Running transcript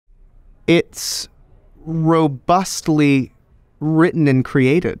it's robustly written and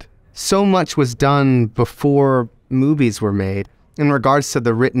created. So much was done before movies were made. In regards to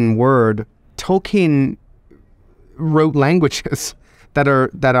the written word, Tolkien wrote languages that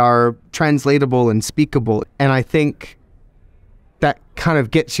are translatable and speakable. And I think that kind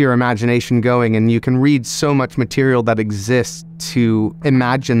of gets your imagination going, and you can read so much material that exists to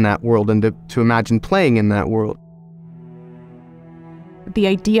imagine that world and to imagine playing in that world. The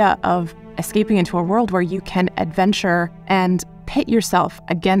idea of escaping into a world where you can adventure and pit yourself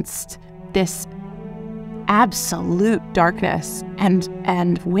against this absolute darkness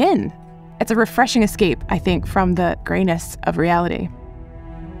and win. It's a refreshing escape, I think, from the grayness of reality.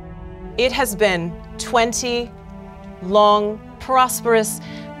 It has been 20 long, prosperous,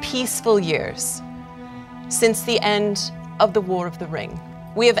 peaceful years since the end of the War of the Ring.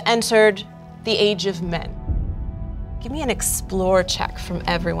 We have entered the Age of Men. Give me an explore check from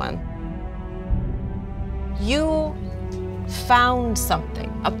everyone. You found something,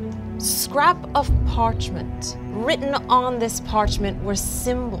 a scrap of parchment. Written on this parchment were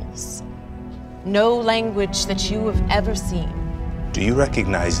symbols. No language that you have ever seen. Do you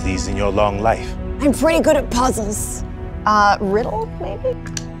recognize these in your long life? I'm pretty good at puzzles. Riddle, maybe?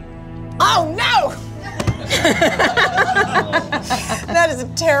 Oh, no! That is a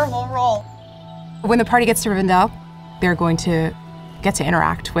terrible roll. When the party gets to Rivendell, they're going to get to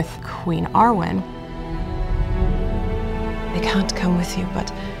interact with Queen Arwen. They can't come with you,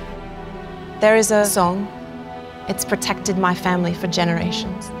 but there is a song. It's protected my family for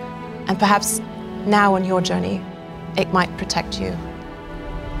generations. And perhaps now on your journey, it might protect you.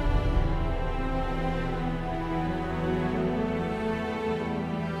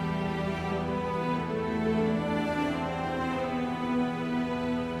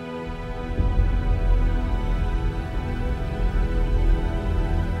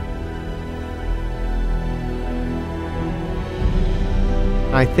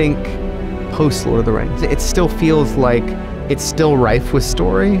 I think post Lord of the Rings, it still feels like it's still rife with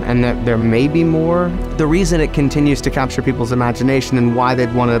story and that there may be more. The reason it continues to capture people's imagination and why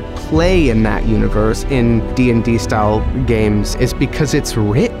they'd want to play in that universe in D&D style games is because it's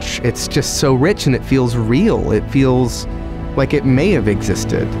rich. It's just so rich and it feels real. It feels like it may have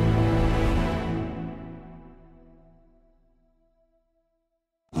existed.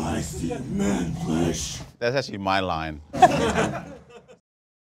 I feed man flesh. That's actually my line.